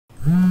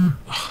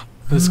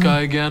This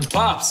guy again.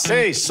 Pops!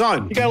 Hey,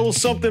 son, you got a little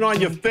something on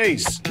your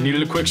face.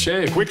 Needed a quick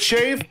shave. Quick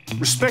shave?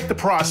 Respect the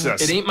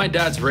process. It ain't my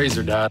dad's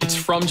razor, Dad. It's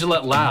from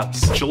GilletteLabs.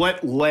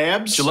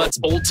 GilletteLabs? Gillette's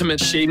ultimate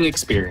shaving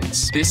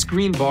experience. This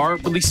green bar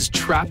releases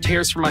trapped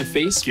hairs from my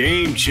face,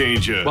 Game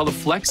changer. while the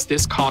Flex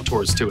Disc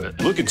contours to it.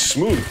 Looking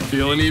smooth.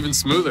 Feeling even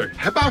smoother.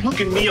 How about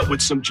hooking me up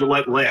with some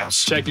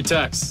GilletteLabs? Check your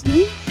texts.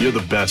 You're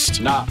the best.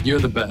 Nah, you're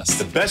the best.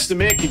 The best a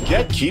man can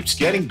get keeps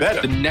getting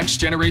better. The next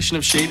generation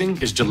of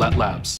shaving is GilletteLabs.